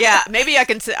 Yeah, maybe I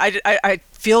can say I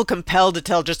feel compelled to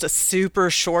tell just a super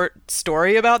short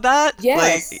story about that.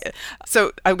 Yes.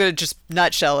 So I'm going to just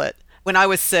nutshell it. When I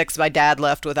was 6, my dad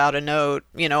left without a note.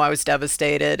 I was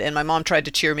devastated, and my mom tried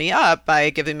to cheer me up by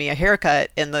giving me a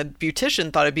haircut, and the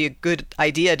beautician thought it'd be a good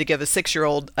idea to give a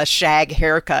 6-year-old a shag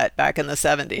haircut back in the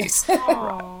 70s.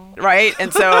 Right?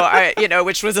 And so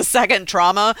which was a second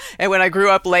trauma. And when I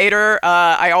grew up later,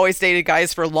 I always dated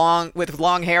guys with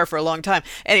long hair for a long time.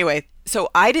 Anyway, so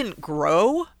I didn't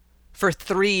grow for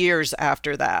 3 years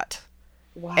after that.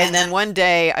 Wow. And then one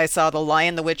day I saw The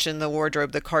Lion, the Witch, and the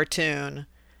Wardrobe, the cartoon.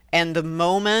 And the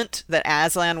moment that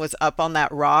Aslan was up on that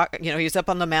rock, he was up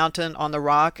on the mountain on the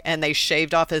rock, and they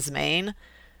shaved off his mane.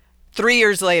 3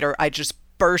 years later, I just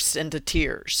burst into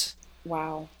tears.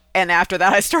 Wow. And after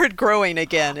that, I started growing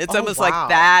again. It's almost like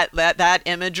that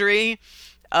imagery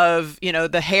of,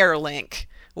 the hair link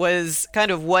was kind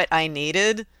of what I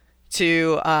needed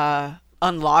to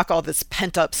unlock all this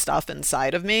pent up stuff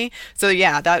inside of me. So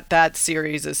yeah, that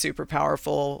series is super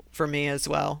powerful for me as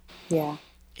well. Yeah.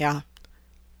 Yeah.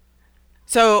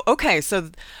 So, okay. So,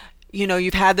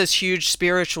 you've had this huge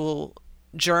spiritual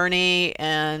journey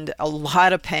and a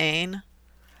lot of pain.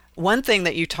 One thing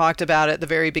that you talked about at the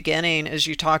very beginning is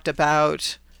you talked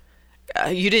about,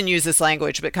 you didn't use this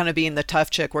language, but kind of being the tough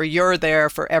chick where you're there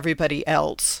for everybody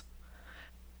else.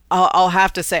 I'll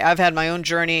have to say, I've had my own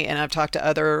journey and I've talked to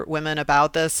other women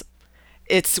about this.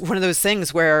 It's one of those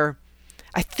things where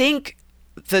I think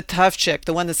the tough chick,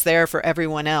 the one that's there for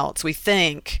everyone else,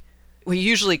 we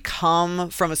usually come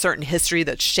from a certain history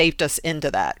that shaped us into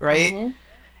that, right? Mm-hmm.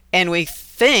 And we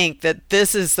think that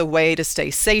this is the way to stay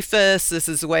safest. This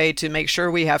is the way to make sure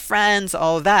we have friends,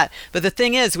 all of that. But the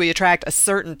thing is, we attract a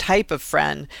certain type of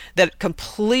friend that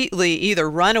completely either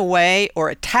run away or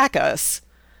attack us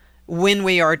when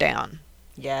we are down.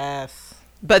 Yes.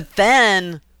 But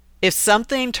then if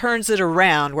something turns it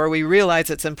around where we realize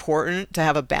it's important to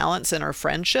have a balance in our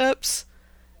friendships,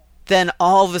 then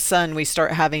all of a sudden we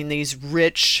start having these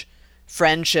rich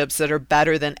friendships that are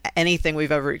better than anything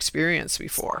we've ever experienced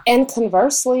before. And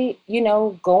conversely,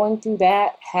 going through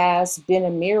that has been a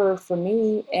mirror for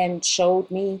me and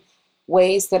showed me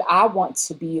ways that I want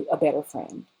to be a better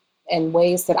friend and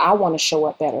ways that I want to show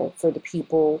up better for the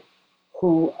people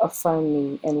who affirm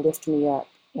me and lift me up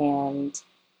and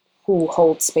who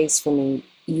hold space for me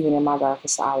even in my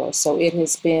darkest hours. So it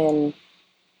has been,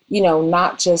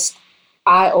 not just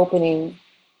eye-opening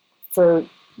for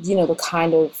the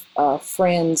kind of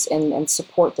friends and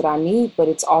support that I need, but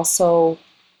it's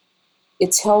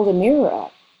held a mirror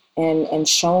up and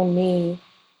shown me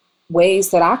ways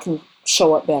that I can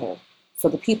show up better for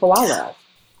the people I love.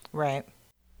 Right.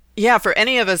 Yeah, for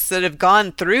any of us that have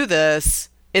gone through this,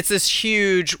 it's this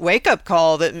huge wake-up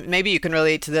call that maybe you can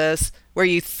relate to this, where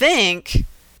you think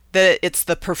that it's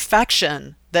the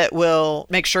perfection that will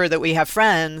make sure that we have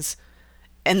friends.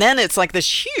 And then it's like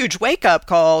this huge wake-up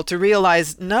call to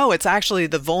realize, no, it's actually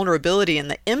the vulnerability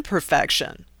and the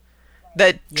imperfection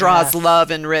that draws love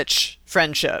and rich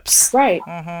friendships. Right.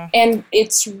 Mm-hmm. And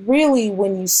it's really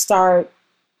when you start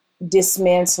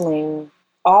dismantling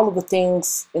all of the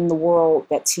things in the world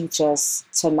that teach us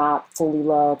to not fully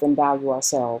love and value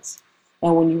ourselves.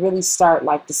 And when you really start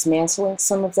dismantling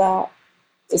some of that,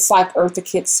 it's like Eartha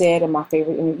Kitt said in my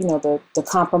favorite, the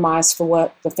compromise for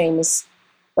what, the famous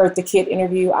Eartha Kitt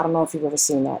interview. I don't know if you've ever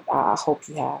seen that. I hope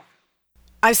you have.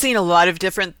 I've seen a lot of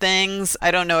different things.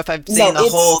 I don't know if I've seen the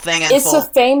whole thing in full. It's a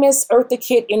famous Eartha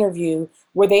Kitt interview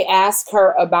where they ask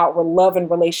her about love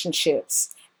and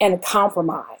relationships and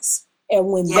compromise. And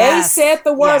when they said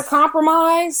the word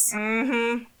compromise,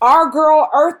 our girl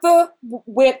Eartha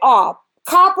went off.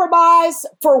 Compromise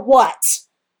for what?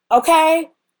 Okay?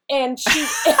 And she...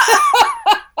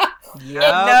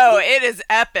 No, it is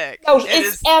epic. No,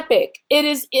 it's epic. It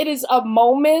is a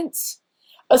moment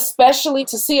especially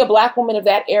to see a Black woman of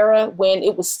that era when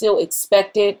it was still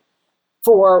expected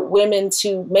for women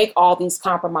to make all these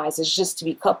compromises just to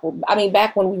be coupled. I mean,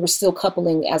 back when we were still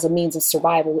coupling as a means of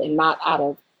survival and not out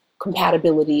of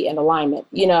compatibility and alignment,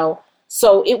 you know?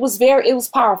 So it was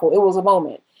powerful. It was a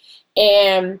moment.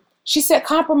 And she said,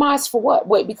 compromise for what?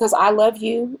 Wait, because I love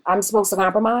you, I'm supposed to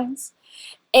compromise?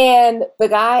 And the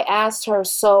guy asked her,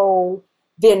 so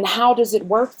then how does it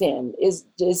work then? Is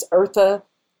Eartha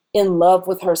in love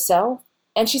with herself?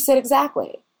 And she said,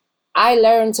 exactly. I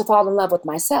learned to fall in love with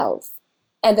myself.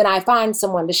 And then I find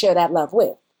someone to share that love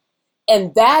with.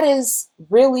 And that is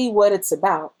really what it's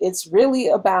about. It's really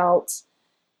about,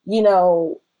 you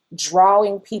know,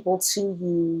 drawing people to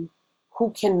you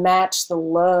who can match the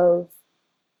love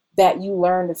that you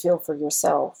learn to feel for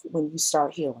yourself when you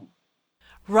start healing.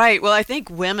 Right. Well, I think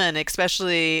women,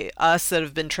 especially us that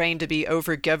have been trained to be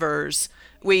overgivers,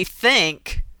 we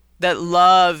think that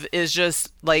love is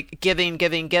just like giving,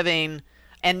 giving, giving,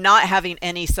 and not having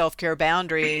any self-care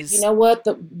boundaries. You know what?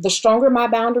 The stronger my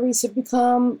boundaries have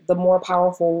become, the more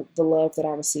powerful the love that I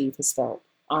receive has felt,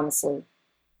 honestly.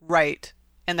 Right.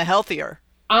 And the healthier.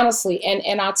 Honestly.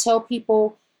 And I tell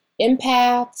people,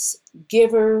 empaths,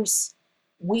 givers,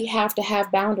 we have to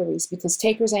have boundaries because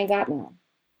takers ain't got none.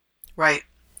 Right.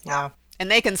 Yeah. And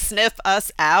they can sniff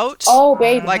us out. Oh,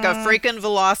 baby. Like a freaking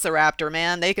velociraptor,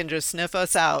 man. They can just sniff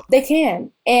us out. They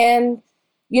can. And,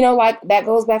 you know, like that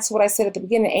goes back to what I said at the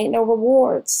beginning. Ain't no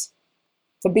rewards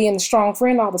for being the strong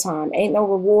friend all the time. Ain't no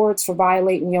rewards for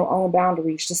violating your own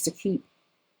boundaries just to keep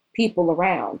people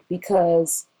around.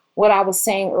 Because what I was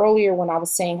saying earlier when I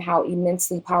was saying how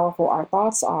immensely powerful our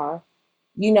thoughts are,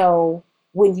 you know,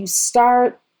 when you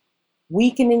start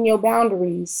weakening your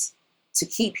boundaries to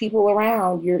keep people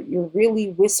around, you're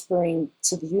really whispering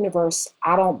to the universe,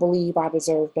 I don't believe I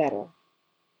deserve better.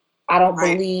 I don't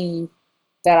believe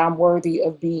that I'm worthy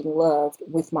of being loved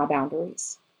with my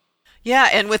boundaries. Yeah.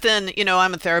 And within, you know,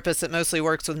 I'm a therapist that mostly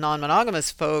works with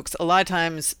non-monogamous folks. A lot of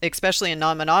times, especially in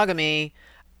non-monogamy,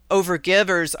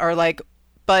 overgivers are like,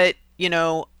 but, you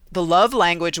know, the love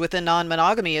language within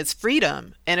non-monogamy is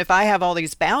freedom. And if I have all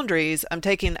these boundaries, I'm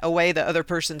taking away the other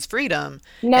person's freedom.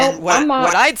 No, and I'm not.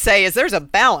 What I'd say is there's a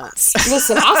balance.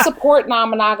 Listen, I support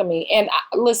non-monogamy. And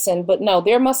but no,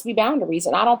 there must be boundaries.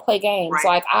 And I don't play games.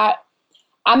 Like I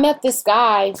met this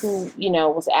guy who, you know,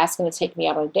 was asking to take me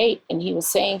out on a date. And he was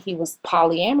saying he was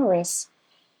polyamorous.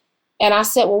 And I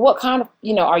said, well, what kind of,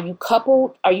 you know, are you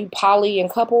coupled? Are you poly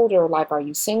and coupled? Or like, are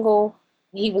you single?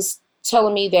 He was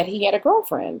telling me that he had a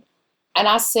girlfriend. And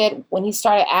I said, when he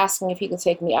started asking if he could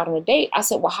take me out on a date, I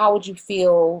said, well, how would you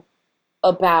feel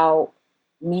about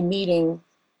me meeting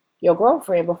your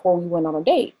girlfriend before we went on a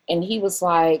date? And he was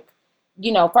like,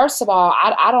 you know, first of all,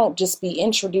 I don't just be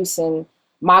introducing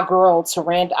my girl to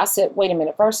random. I said, wait a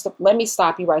minute. First, let me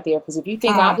stop you right there. Because if you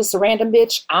think I'm just a random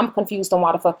bitch, I'm confused on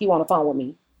why the fuck you on the phone with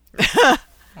me.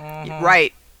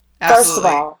 Right. Absolutely. First of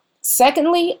all.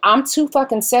 Secondly, I'm too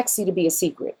fucking sexy to be a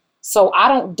secret. So I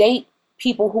don't date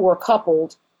people who are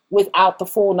coupled without the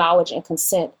full knowledge and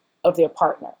consent of their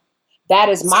partner. That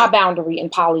is my boundary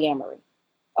in polyamory.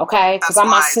 Okay? Because I'm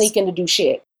not sneaking to do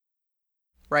shit.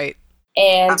 Right.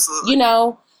 And, you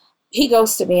know, he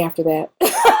ghosted me after that.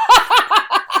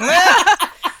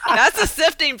 That's a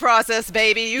sifting process,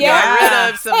 baby. You got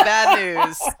rid of some bad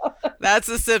news. That's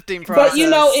a sifting process. But, you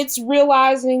know, it's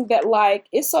realizing that, like,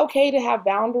 it's okay to have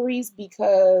boundaries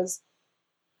because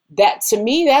that, to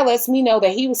me, that lets me know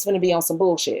that he was going to be on some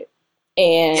bullshit.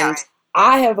 And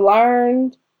I have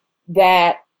learned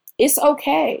that it's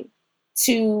okay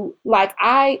to, like,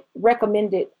 I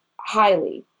recommend it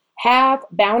highly. Have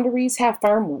boundaries, have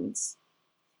firm ones.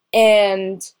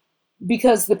 And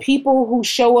because the people who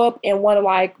show up and want to,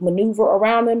 like, maneuver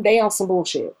around them, they on some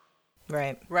bullshit.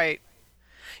 Right. Right.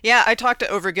 Yeah, I talk to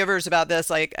overgivers about this,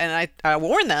 like, and I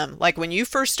warn them, like, when you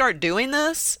first start doing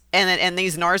this and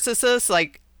these narcissists,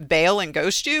 like, bail and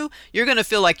ghost you, you're going to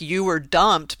feel like you were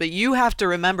dumped, but you have to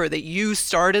remember that you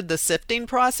started the sifting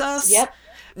process. Yep.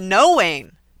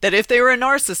 Knowing that if they were a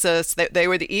narcissist, that they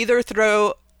would either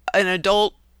throw an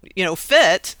adult, you know,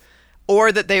 fit,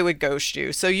 or that they would ghost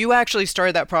you. So you actually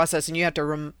started that process, and you have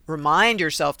to remind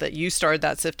yourself that you started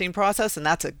that sifting process, and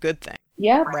that's a good thing.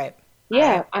 Yeah. Right.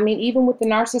 Yeah. I mean, even with the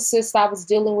narcissist I was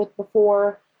dealing with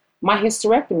before my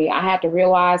hysterectomy, I had to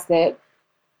realize that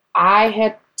I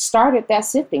had started that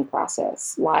sifting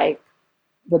process. Like,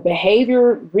 the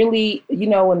behavior really, you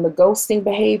know, and the ghosting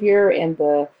behavior and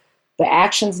the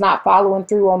actions not following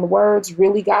through on the words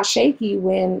really got shaky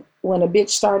when a bitch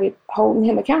started holding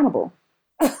him accountable.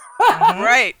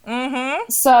 Right.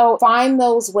 So find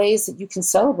those ways that you can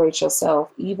celebrate yourself,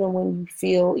 even when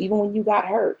you got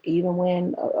hurt, even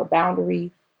when a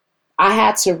boundary. I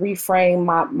had to reframe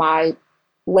my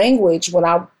language when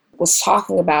I was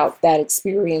talking about that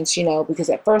experience, because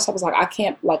at first I was like, I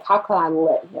can't, like, how could I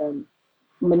let him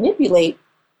manipulate,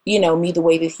 me the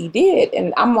way that he did?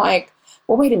 And I'm like,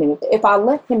 well, wait a minute. If I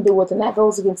let him do it, then that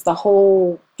goes against the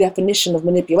whole definition of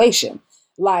manipulation.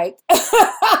 Like,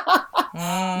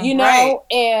 Right.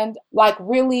 and like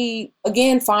really,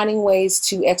 again, finding ways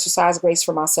to exercise grace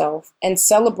for myself and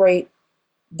celebrate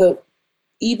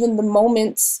even the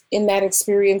moments in that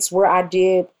experience where I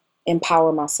did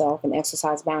empower myself and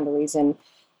exercise boundaries. And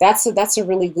that's a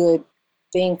really good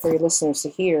thing for your listeners to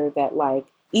hear, that like,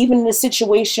 even in a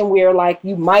situation where like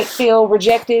you might feel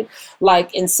rejected,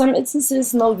 like in some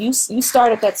instances, no, you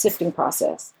started that sifting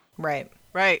process. Right.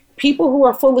 Right. People who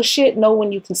are full of shit know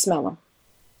when you can smell them.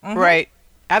 Right.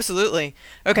 Absolutely.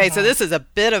 Okay, so this is a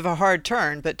bit of a hard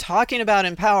turn, but talking about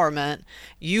empowerment,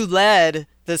 you led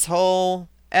this whole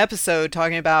episode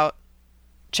talking about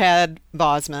Chad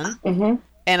Bosman.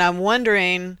 And I'm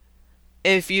wondering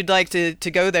if you'd like to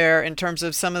go there in terms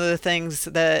of some of the things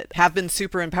that have been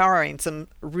super empowering, some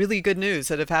really good news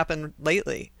that have happened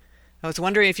lately. I was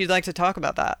wondering if you'd like to talk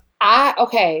about that.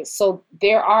 Okay, so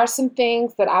there are some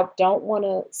things that I don't want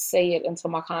to say it until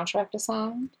my contract is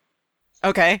signed.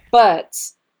 Okay. But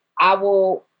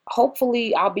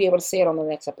hopefully I'll be able to say it on the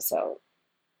next episode.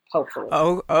 Hopefully.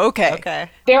 Oh, okay.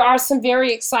 Okay. There are some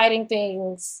very exciting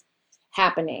things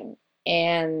happening.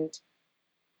 And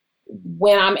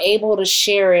when I'm able to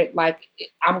share it, like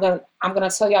I'm gonna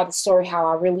tell y'all the story how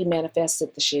I really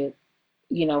manifested the shit,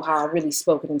 how I really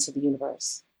spoke it into the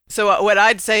universe. So what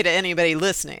I'd say to anybody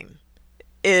listening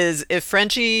is, if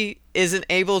Frenchie isn't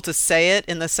able to say it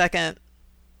in the second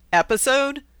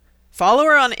episode, follow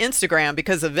her on Instagram,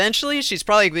 because eventually she's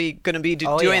probably going to be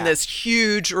doing this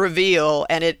huge reveal,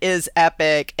 and it is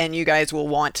epic, and you guys will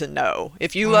want to know.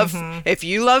 If you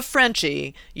love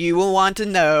Frenchie, you will want to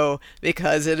know,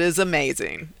 because it is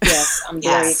amazing. Yes, I'm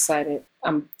very excited.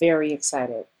 I'm very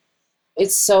excited.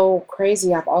 It's so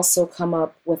crazy. I've also come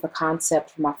up with a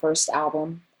concept for my first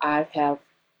album. I have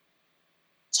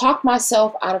talked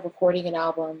myself out of recording an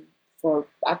album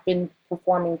I've been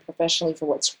performing professionally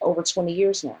for over 20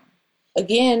 years now.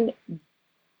 Again,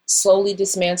 slowly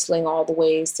dismantling all the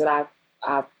ways that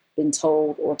I've been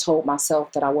told or told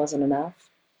myself that I wasn't enough,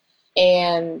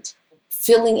 and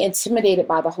feeling intimidated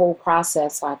by the whole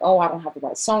process. Like, oh, I don't have the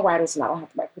right songwriters and I don't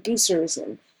have the right producers.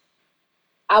 And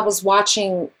I was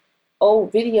watching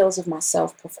old videos of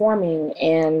myself performing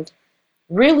and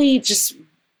really just,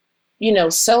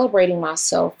 celebrating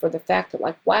myself for the fact that,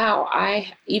 like, wow,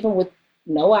 even with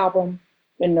no album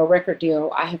and no record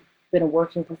deal, I have been a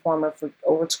working performer for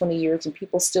over 20 years and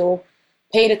people still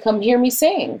pay to come hear me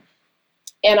sing.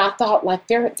 And I thought, like,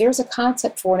 there's a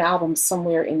concept for an album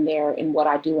somewhere in there in what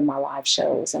I do in my live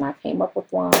shows. And I came up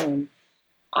with one, and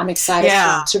I'm excited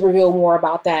to reveal more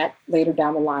about that later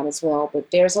down the line as well. But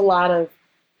there's a lot of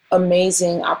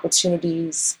amazing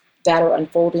opportunities that are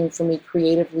unfolding for me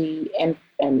creatively and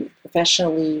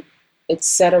professionally,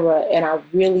 etc. And I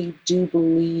really do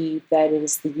believe that it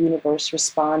is the universe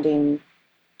responding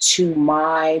to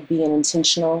my being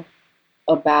intentional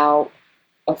about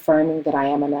affirming that I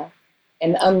am enough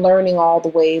and unlearning all the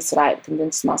ways that I had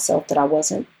convinced myself that I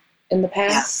wasn't in the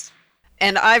past.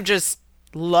 And I've just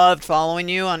loved following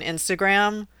you on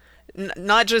Instagram,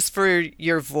 not just for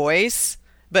your voice,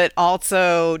 but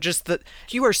also just that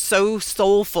you are so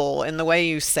soulful in the way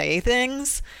you say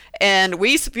things. And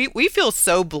we feel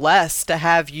so blessed to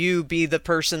have you be the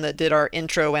person that did our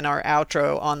intro and our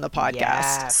outro on the podcast.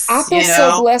 Yes. I feel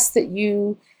so blessed that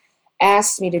you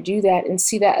asked me to do that. And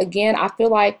see that again, I feel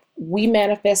like we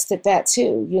manifested that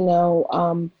too.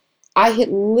 I had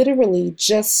literally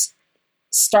just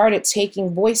started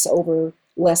taking voiceover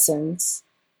lessons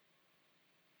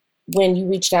when you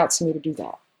reached out to me to do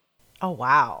that. Oh,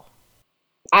 wow.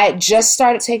 I had just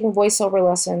started taking voiceover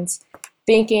lessons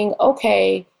thinking,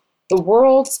 okay, the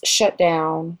world's shut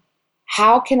down.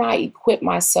 How can I equip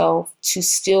myself to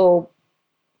still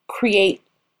create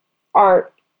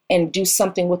art and do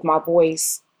something with my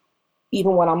voice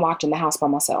even when I'm locked in the house by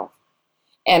myself?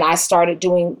 And I started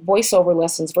doing voiceover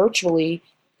lessons virtually.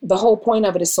 The whole point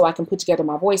of it is so I can put together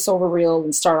my voiceover reel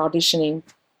and start auditioning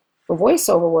for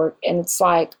voiceover work. And it's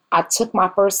like, I took my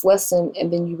first lesson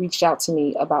and then you reached out to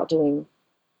me about doing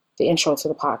the intro to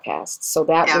the podcast. So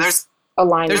that was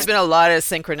alignment. There's been a lot of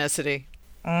synchronicity.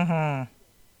 Mm-hmm.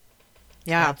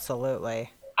 Yeah.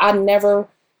 Absolutely. I never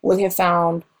would have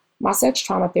found my sex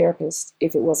trauma therapist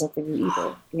if it wasn't for you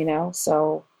either,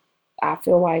 So I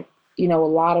feel like, a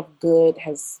lot of good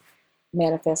has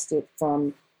manifested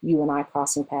from you and I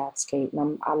crossing paths, Kate.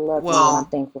 And I love you and I'm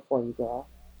thankful for you, girl.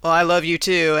 Well, I love you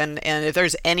too. And if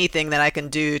there's anything that I can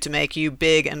do to make you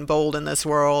big and bold in this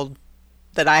world,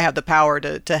 that I have the power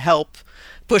to help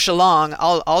push along,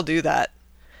 I'll do that.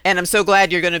 And I'm so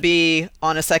glad you're going to be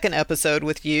on a second episode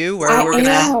with you where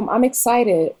I'm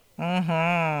excited.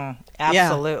 Mm-hmm.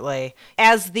 Absolutely.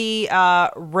 Yeah. As the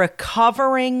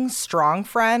recovering strong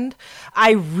friend,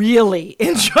 I really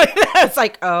enjoy that. It's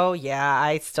like, oh yeah,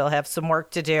 I still have some work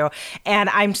to do. And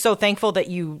I'm so thankful that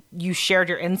you shared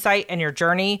your insight and your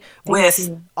journey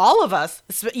with all of us,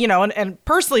 and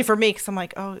personally for me, because I'm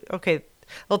like, oh, okay,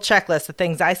 little checklist of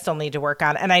things I still need to work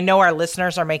on. And I know our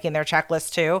listeners are making their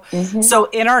checklist too. Mm-hmm. So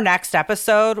in our next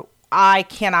episode, I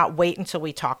cannot wait until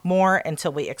we talk more,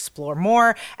 until we explore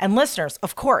more. And listeners,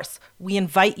 of course, we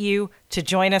invite you to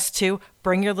join us too.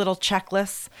 Bring your little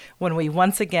checklists when we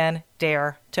once again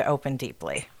dare to open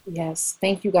deeply. Yes.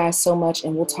 Thank you guys so much.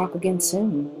 And we'll talk again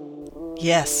soon.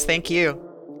 Yes. Thank you.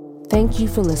 Thank you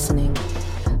for listening.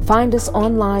 Find us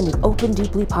online at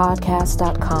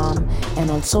opendeeplypodcast.com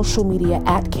and on social media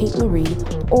at Kate Marie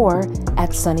or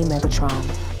at Sunny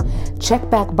Megatron. Check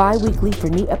back bi-weekly for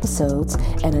new episodes,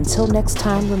 and until next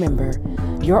time, remember,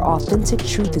 your authentic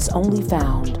truth is only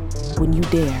found when you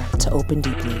dare to open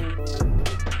deeply.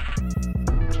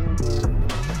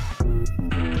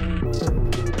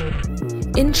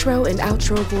 Intro and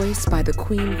outro voice by the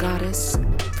Queen Goddess,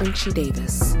 Frenchie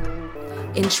Davis.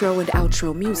 Intro and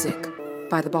outro music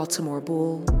by the Baltimore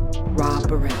Bull, Rob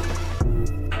Burrell.